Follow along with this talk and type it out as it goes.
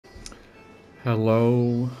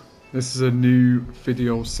Hello, this is a new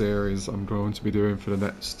video series I'm going to be doing for the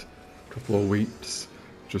next couple of weeks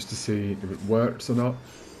just to see if it works or not.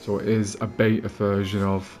 So it is a beta version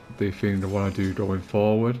of the thing I want to do going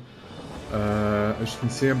forward. As you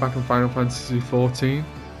can see, I'm back on Final Fantasy XIV.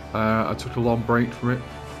 I took a long break from it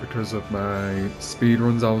because of my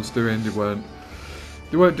speedruns I was doing. They weren't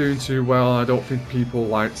doing too well. I don't think people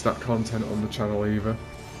liked that content on the channel either.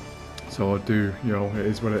 So it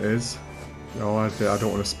is what it is. I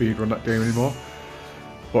don't want to speedrun that game anymore.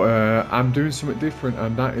 But I'm doing something different,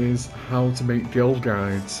 and that is how to make guild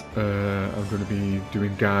guides. I'm going to be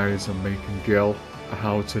doing guides on making guild,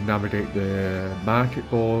 how to navigate the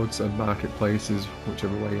market boards and marketplaces,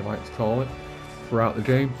 whichever way you like to call it, throughout the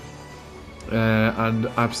game. And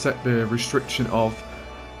I've set the restriction of,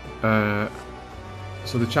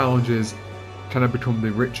 so the challenge is, can I become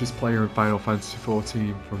the richest player in Final Fantasy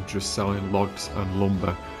XIV from just selling logs and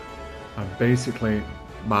lumber? And basically,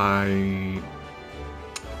 my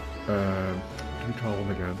what do we call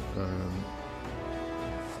them again?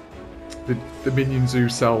 The minions who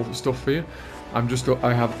sell stuff for you.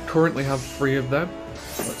 Currently have 3 of them.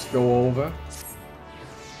 Let's go over.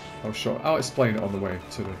 I'll explain it on the way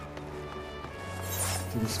to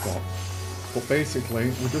the spot. But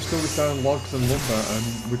basically, we're just going to be selling logs and lumber, and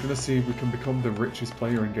we're going to see if we can become the richest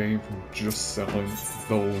player in game from just selling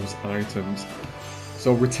those items.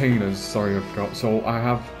 So retainers, sorry I forgot. So I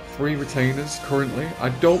have 3 retainers currently. I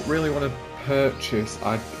don't really want to purchase.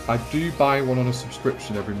 I do buy one on a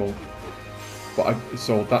subscription every month.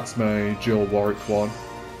 So that's my Jill Warwick one.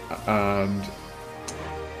 And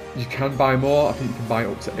you can buy more. I think you can buy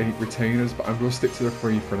up to 8 retainers, but I'm going to stick to the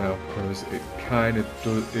 3 for now because it kind of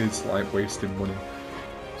is like wasting money.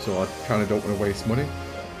 So I kind of don't want to waste money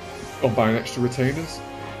on buying extra retainers.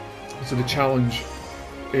 So the challenge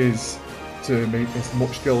is to make as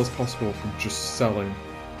much gil as possible from just selling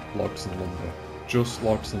logs and lumber. Just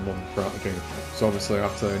logs and lumber throughout the game. So obviously I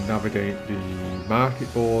have to navigate the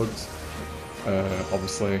market boards,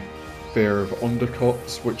 obviously fear of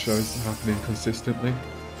undercuts, which is happening consistently.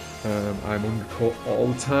 I'm undercut all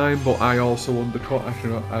the time, but I also undercut, I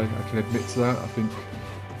can admit to that. I think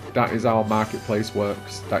that is how marketplace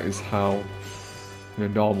works. That is how in a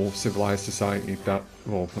normal civilized society, not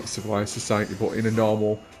civilized society, but in a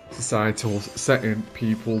normal societal setting,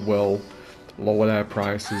 people will lower their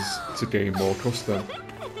prices to gain more custom.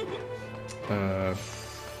 It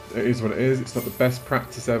is what it is. It's not the best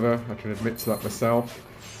practice ever, I can admit to that myself,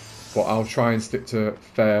 but I'll try and stick to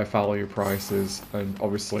fair value prices, and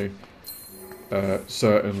obviously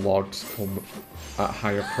certain logs come at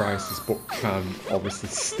higher prices but can obviously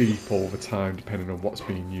steep over time depending on what's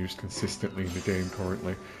being used consistently in the game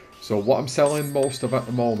currently. So what I'm selling most of at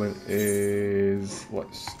the moment is,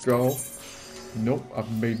 let's go. Nope,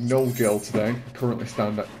 I've made no gil today. I currently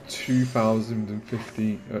stand at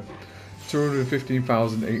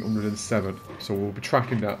 215,807. So we'll be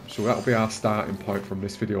tracking that. So that'll be our starting point from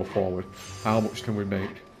this video forward. How much can we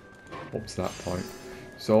make up to that point?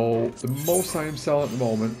 So the most I am selling at the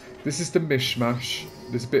moment, this is the mishmash.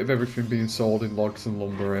 There's a bit of everything being sold in logs and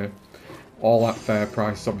lumber here. All at fair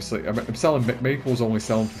price, obviously. I'm selling Maple's only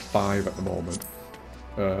selling for 5 at the moment.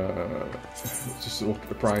 Let's just look at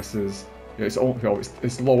the prices. Yeah, it's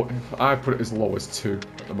low. I put it as low as 2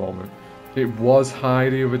 at the moment. It was high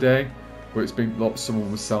the other day, but it's been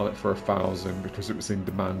someone was selling it for 1,000 because it was in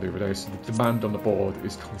demand the other day. So the demand on the board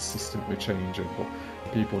is consistently changing, but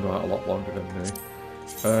people know it a lot longer than me.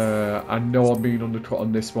 I know I'm being undercut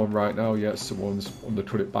on this one right now. Yes, someone's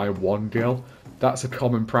undercut it by 1 gil. That's a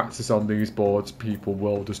common practice on these boards. People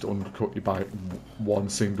will just undercut you by 1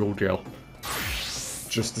 single gil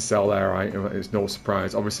just to sell their item. It's no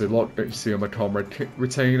surprise. Obviously, look, you see on my comrade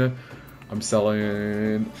retainer, I'm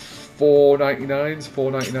selling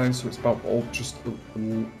 4.99, so it's about just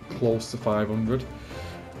close to 500. No,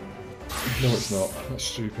 it's not. That's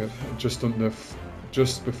stupid. Just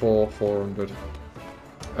before 400.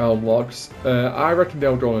 Elm logs. I reckon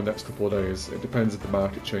they'll go in the next couple of days. It depends if the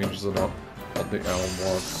market changes or not on the elm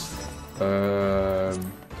logs.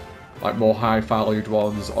 Like more high valued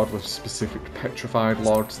ones, oddly specific petrified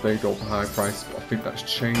logs, they go for high prices, but I think that's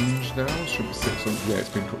changed now. It should be 600. Yeah, it's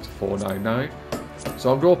been cut to 499.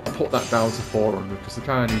 So I'm going to put that down to 400 because I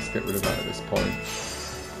kind of need to get rid of that at this point.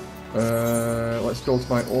 Let's go to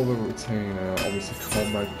my other retainer, obviously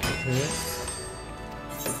Comrade here.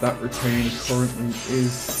 That retainer currently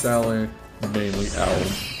is selling mainly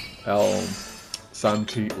elm,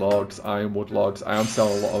 sandteak logs, ironwood logs. I am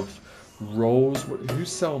selling a lot of rosewood.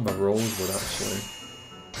 Who's selling the rosewood actually?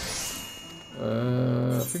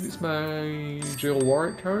 I think it's my Jill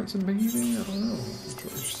Warwick character, maybe? I don't know.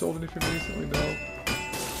 Has she sold anything recently?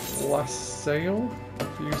 No. Last sale?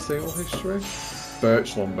 View sale history?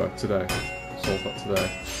 Birch lumber today. Sold that today.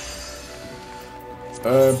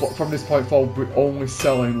 But from this point forward, we're only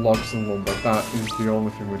selling logs and lumber. That is the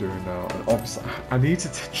only thing we're doing now. And obviously, I need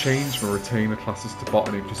to change my retainer classes to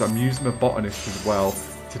botany because I'm using my botanist as well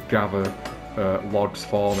to gather logs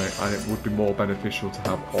for me, and it would be more beneficial to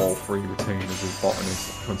have all 3 retainers as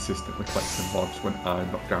botanists consistently collecting logs when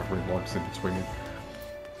I'm not gathering logs in between.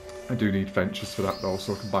 I do need ventures for that though,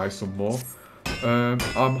 so I can buy some more.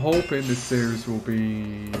 I'm hoping this series will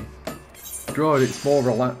be good. It's more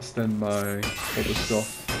relaxed than my other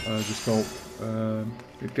stuff. I just hope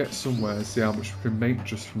it gets somewhere, see how much we can make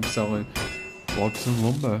just from selling logs and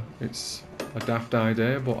lumber. It's a daft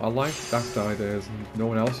idea, but I like daft ideas and no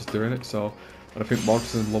one else is doing it, so and I think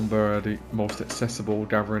logs and lumber are the most accessible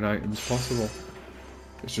gathering items possible.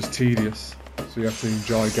 It's just tedious, so you have to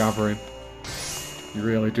enjoy gathering. You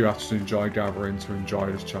really do have to enjoy gathering to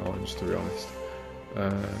enjoy this challenge, to be honest.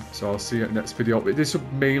 So I'll see you at the next video. This will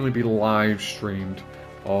mainly be live streamed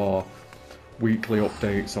or weekly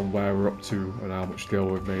updates on where we're up to and how much skill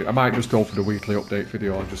we've made. I might just go for the weekly update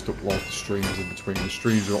video and just upload the streams in between. The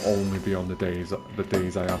streams will only be on the days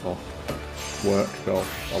I have off work though.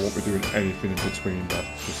 I won't be doing anything in between that,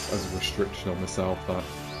 just as a restriction on myself that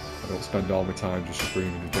I don't spend all my time just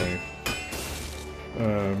streaming a day.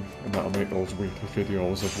 And that'll make those weekly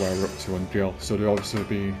videos of where we're up to on Gil. So there'll obviously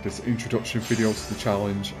be this introduction video to the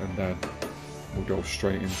challenge, and then we'll go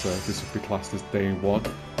straight into, this will be classed as day 1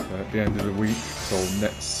 at the end of the week. So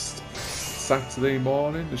next Saturday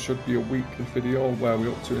morning there should be a weekly video where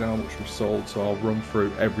we're up to and how much we've sold. So I'll run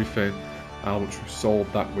through everything, how much we've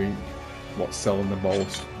sold that week, what's selling the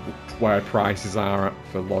most, where prices are at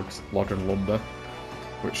for log and lumber,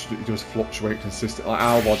 which does fluctuate consistently. Like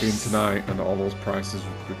I'll log in tonight and all those prices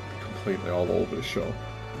will be completely all over the show.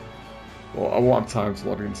 Well, I won't have time to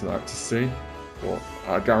log in tonight to see, but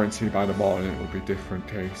I guarantee by the morning it will be a different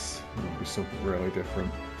case. It will be something really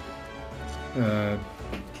different.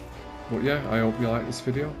 But yeah, I hope you like this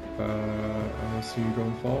video. I'll see you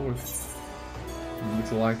going forward. Remember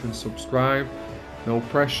to like and subscribe. No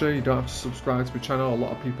pressure, you don't have to subscribe to my channel. A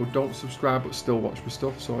lot of people don't subscribe but still watch my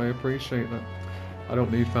stuff, so I appreciate that. I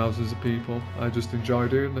don't need thousands of people, I just enjoy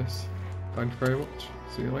doing this. Thank you very much.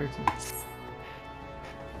 See you later.